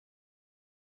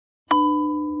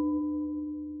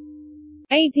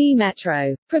AD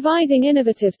Metro, providing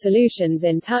innovative solutions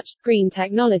in touch screen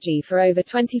technology for over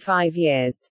 25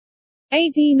 years.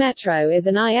 AD Metro is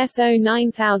an ISO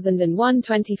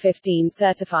 9001:2015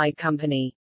 certified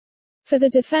company. For the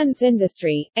defense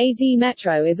industry, AD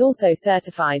Metro is also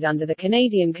certified under the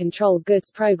Canadian Controlled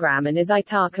Goods Program and is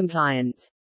ITAR compliant.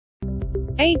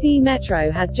 AD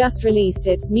Metro has just released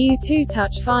its new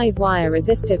 2-touch 5-wire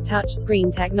resistive touch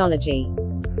screen technology.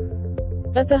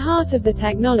 At the heart of the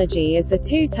technology is the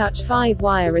 2-touch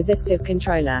 5-wire resistive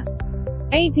controller.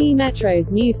 AD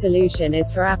Metro's new solution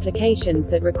is for applications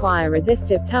that require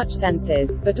resistive touch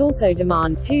sensors, but also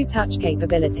demand 2-touch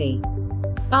capability.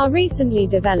 Our recently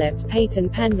developed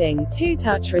patent-pending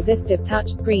 2-touch resistive touch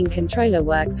screen controller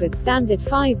works with standard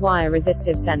 5-wire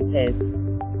resistive sensors.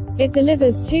 It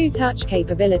delivers 2-touch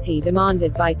capability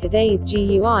demanded by today's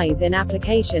GUIs in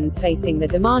applications facing the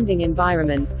demanding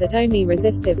environments that only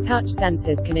resistive touch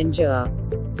sensors can endure.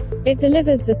 It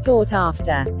delivers the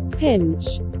sought-after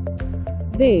pinch,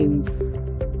 zoom,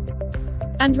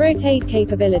 and rotate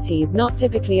capabilities not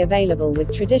typically available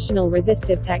with traditional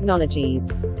resistive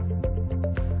technologies.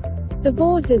 The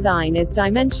board design is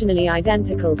dimensionally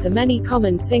identical to many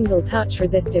common single-touch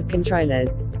resistive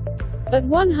controllers. At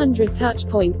 100 touch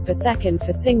points per second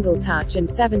for single touch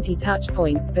and 70 touch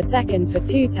points per second for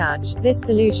 2-touch, this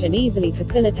solution easily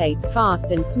facilitates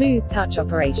fast and smooth touch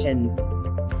operations.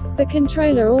 The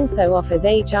controller also offers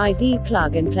HID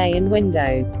plug-and-play in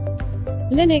Windows.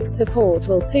 Linux support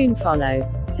will soon follow.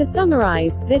 To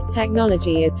summarize, this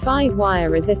technology is 5-wire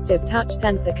resistive touch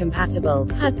sensor compatible,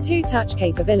 has 2-touch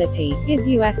capability, is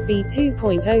USB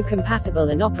 2.0 compatible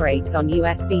and operates on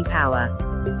USB power.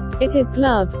 It is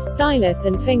glove, stylus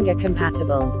and finger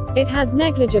compatible. It has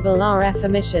negligible RF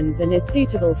emissions and is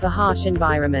suitable for harsh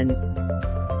environments.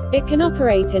 It can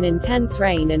operate in intense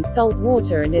rain and salt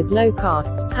water and is low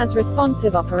cost, has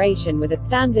responsive operation with a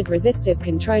standard resistive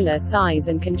controller size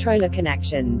and controller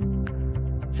connections.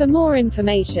 For more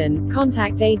information,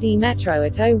 contact AD Metro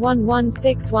at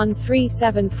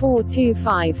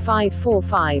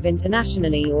 01161374255545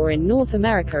 internationally or in North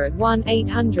America at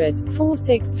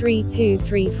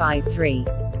 1-800-463-2353.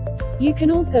 You can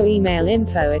also email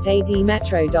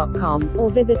info@admetro.com, or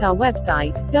visit our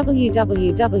website,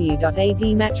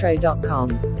 www.admetro.com.